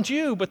around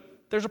you, but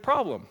there's a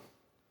problem.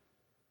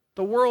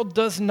 The world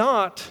does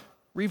not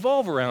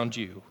revolve around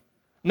you.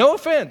 No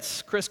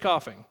offense, Chris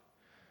coughing.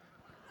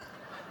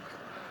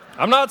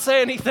 I'm not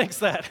saying he thinks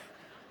that.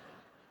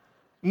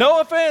 No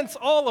offense,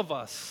 all of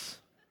us.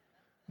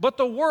 But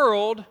the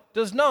world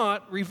does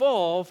not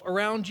revolve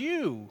around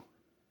you.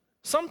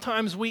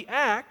 Sometimes we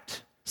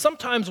act,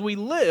 sometimes we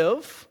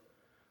live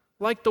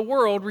like the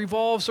world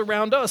revolves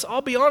around us.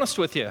 I'll be honest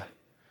with you.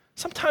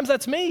 Sometimes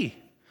that's me.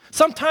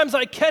 Sometimes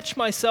I catch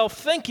myself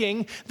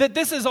thinking that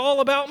this is all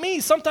about me.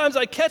 Sometimes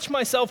I catch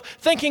myself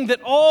thinking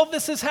that all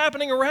this is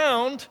happening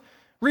around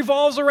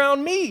revolves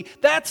around me.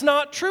 That's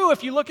not true.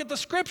 If you look at the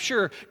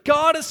scripture,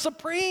 God is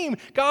supreme.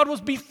 God was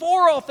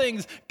before all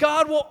things.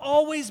 God will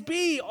always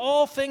be.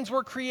 All things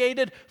were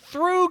created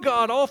through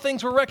God. All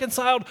things were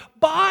reconciled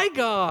by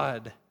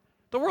God.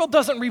 The world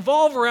doesn't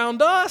revolve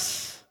around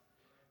us.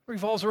 It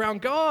revolves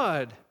around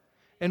God.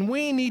 And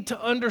we need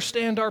to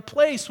understand our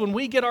place. When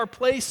we get our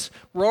place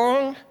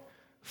wrong,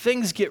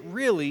 things get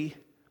really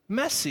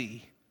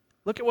messy.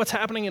 Look at what's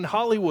happening in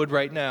Hollywood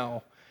right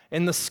now.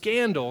 And the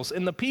scandals,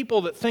 and the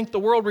people that think the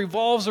world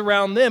revolves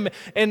around them.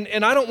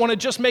 And I don't want to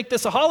just make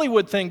this a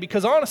Hollywood thing,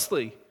 because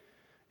honestly,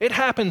 it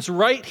happens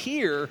right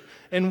here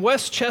in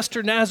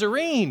Westchester,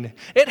 Nazarene.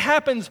 It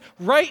happens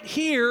right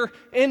here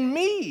in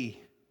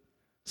me.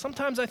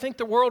 Sometimes I think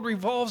the world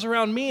revolves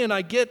around me, and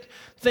I get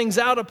things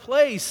out of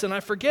place, and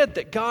I forget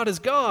that God is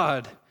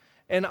God,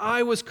 and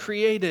I was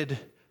created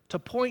to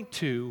point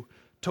to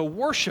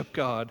worship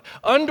God.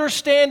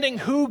 Understanding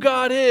who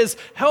God is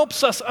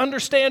helps us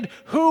understand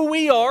who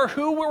we are,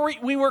 who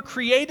we were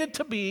created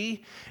to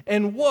be,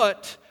 and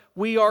what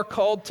we are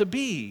called to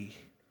be.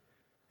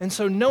 And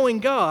so knowing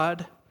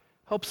God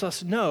helps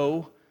us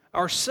know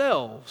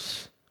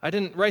ourselves. I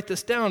didn't write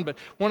this down, but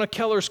one of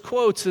Keller's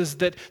quotes is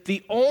that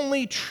the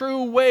only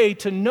true way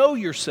to know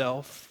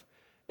yourself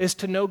is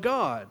to know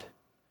God.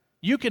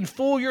 You can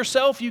fool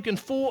yourself, you can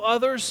fool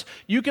others,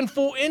 you can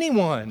fool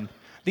anyone.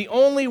 The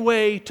only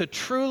way to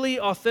truly,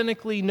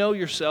 authentically know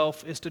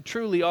yourself is to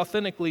truly,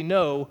 authentically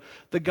know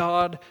the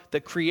God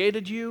that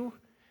created you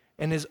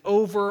and is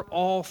over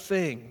all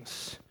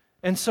things.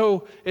 And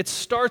so it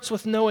starts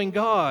with knowing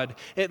God.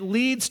 It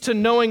leads to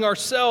knowing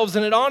ourselves,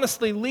 and it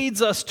honestly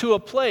leads us to a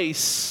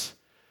place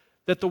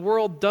that the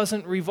world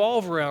doesn't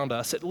revolve around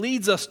us. It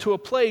leads us to a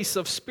place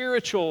of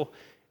spiritual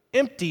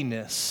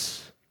emptiness.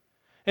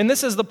 And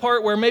this is the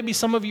part where maybe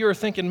some of you are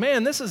thinking,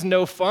 man, this is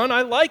no fun.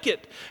 I like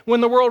it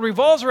when the world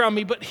revolves around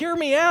me. But hear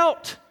me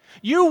out.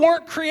 You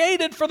weren't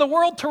created for the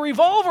world to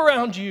revolve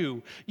around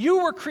you.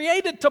 You were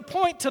created to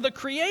point to the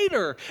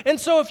Creator. And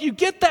so if you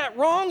get that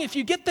wrong, if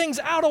you get things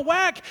out of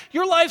whack,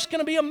 your life's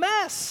going to be a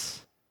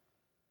mess.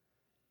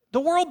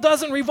 The world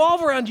doesn't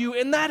revolve around you,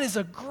 and that is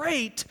a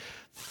great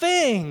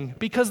thing,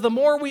 because the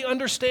more we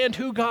understand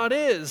who God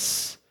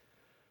is,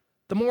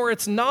 the more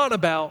it's not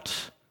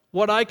about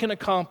what I can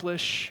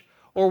accomplish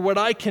or what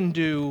I can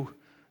do.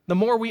 The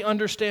more we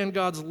understand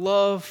God's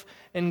love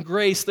and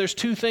grace. There's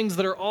two things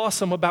that are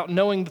awesome about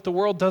knowing that the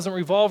world doesn't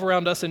revolve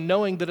around us and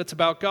knowing that it's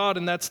about God,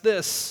 and that's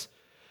this.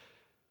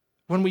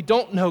 When we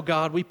don't know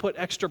God, we put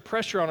extra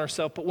pressure on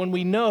ourselves, but when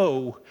we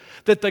know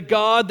that the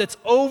God that's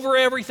over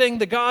everything,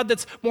 the God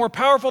that's more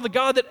powerful, the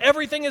God that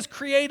everything is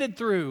created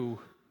through,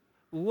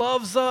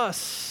 loves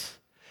us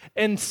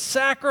and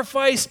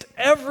sacrificed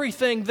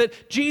everything,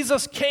 that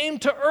Jesus came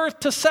to earth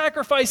to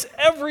sacrifice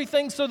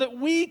everything so that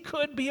we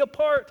could be a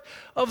part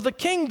of the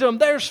kingdom.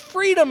 There's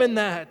freedom in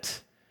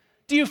that.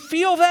 Do you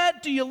feel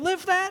that? Do you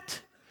live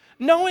that?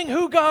 Knowing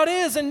who God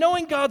is and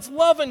knowing God's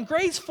love and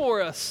grace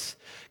for us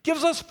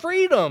gives us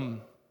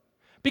freedom.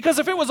 Because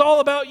if it was all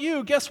about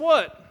you, guess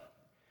what?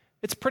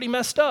 It's pretty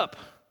messed up.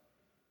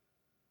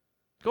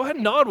 Go ahead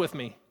and nod with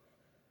me.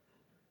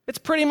 It's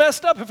pretty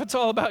messed up if it's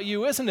all about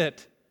you, isn't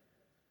it?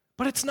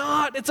 But it's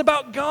not. It's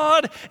about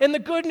God. And the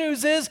good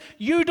news is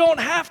you don't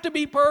have to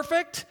be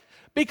perfect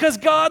because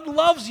God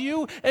loves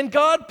you and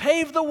God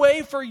paved the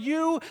way for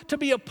you to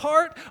be a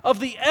part of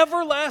the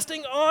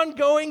everlasting,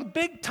 ongoing,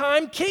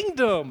 big-time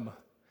kingdom.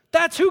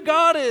 That's who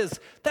God is.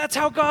 That's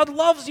how God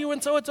loves you.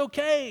 And so it's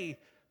okay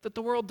that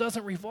the world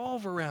doesn't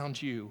revolve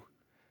around you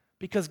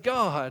because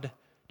God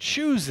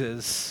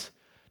chooses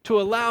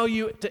to allow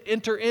you to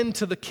enter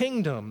into the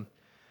kingdom.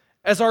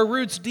 As our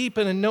roots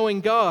deepen in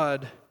knowing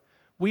God,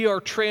 we are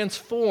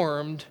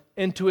transformed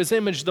into His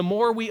image. The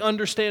more we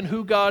understand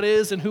who God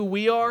is and who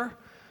we are,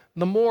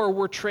 the more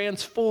we're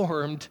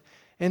transformed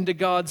into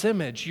God's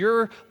image.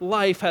 Your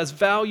life has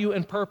value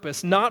and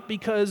purpose, not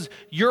because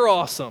you're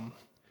awesome,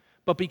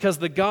 but because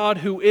the God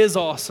who is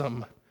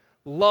awesome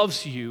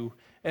loves you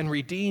and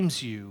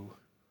redeems you.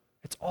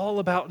 It's all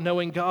about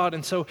knowing God.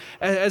 And so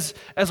as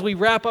we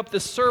wrap up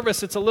this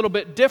service, it's a little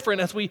bit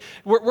different.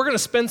 We're going to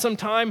spend some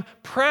time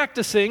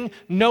practicing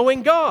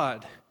knowing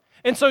God.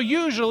 And so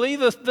usually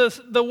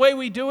the way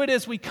we do it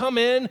is we come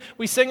in,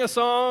 we sing a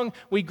song,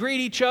 we greet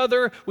each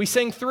other, we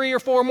sing 3 or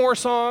 4 more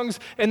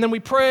songs, and then we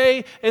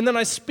pray, and then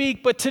I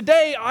speak. But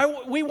today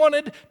we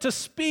wanted to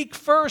speak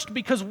first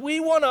because we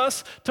want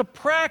us to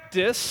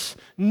practice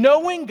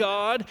knowing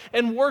God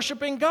and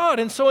worshiping God.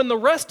 And so in the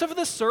rest of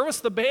this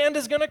service, the band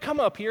is going to come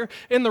up here.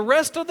 In the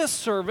rest of this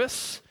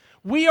service,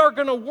 we are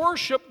going to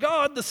worship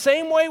God the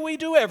same way we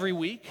do every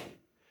week.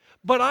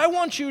 But I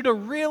want you to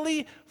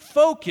really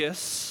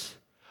focus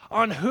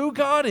on who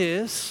God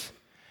is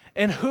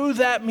and who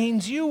that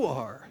means you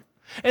are.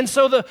 And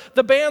so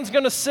the band's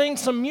going to sing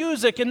some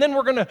music, and then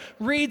we're going to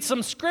read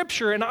some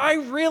scripture. And I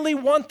really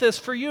want this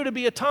for you to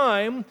be a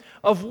time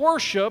of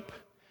worship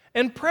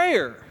and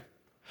prayer.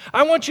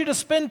 I want you to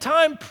spend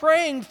time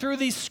praying through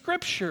these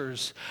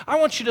scriptures. I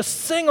want you to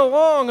sing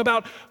along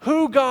about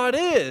who God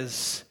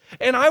is.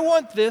 And I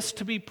want this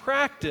to be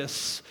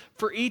practice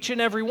for each and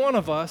every one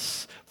of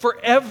us for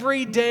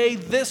every day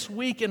this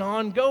week and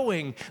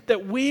ongoing,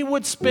 that we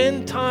would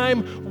spend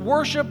time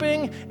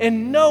worshiping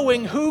and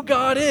knowing who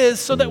God is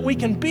so that we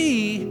can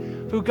be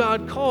who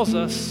God calls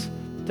us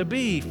to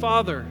be.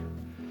 Father,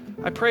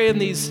 I pray in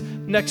these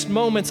next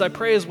moments, I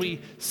pray as we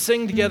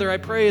sing together, I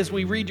pray as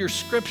we read your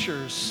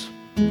scriptures,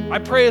 I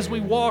pray as we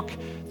walk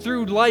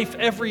through life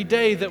every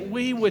day that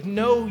we would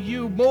know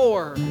you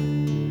more.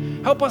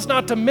 Help us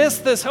not to miss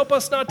this. Help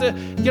us not to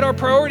get our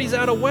priorities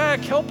out of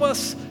whack. Help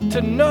us to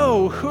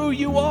know who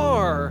you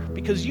are,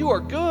 because you are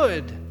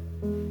good.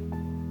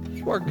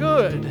 You are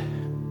good.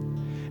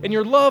 And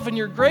your love and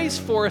your grace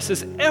for us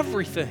is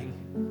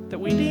everything that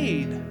we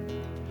need.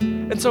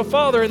 And so,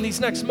 Father, in these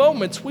next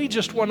moments, we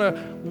just want to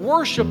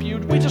worship you.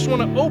 We just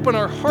want to open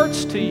our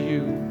hearts to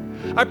you.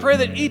 I pray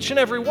that each and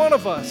every one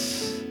of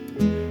us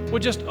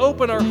would just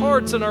open our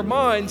hearts and our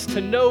minds to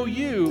know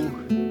you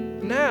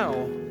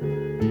now.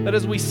 That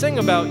as we sing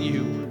about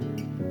you,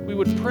 we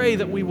would pray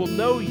that we will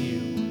know you.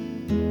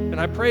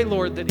 And I pray,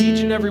 Lord, that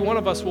each and every one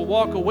of us will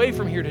walk away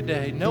from here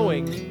today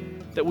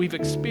knowing that we've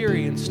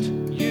experienced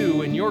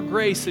you and your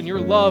grace and your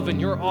love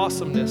and your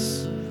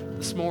awesomeness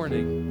this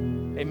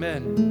morning.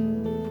 Amen.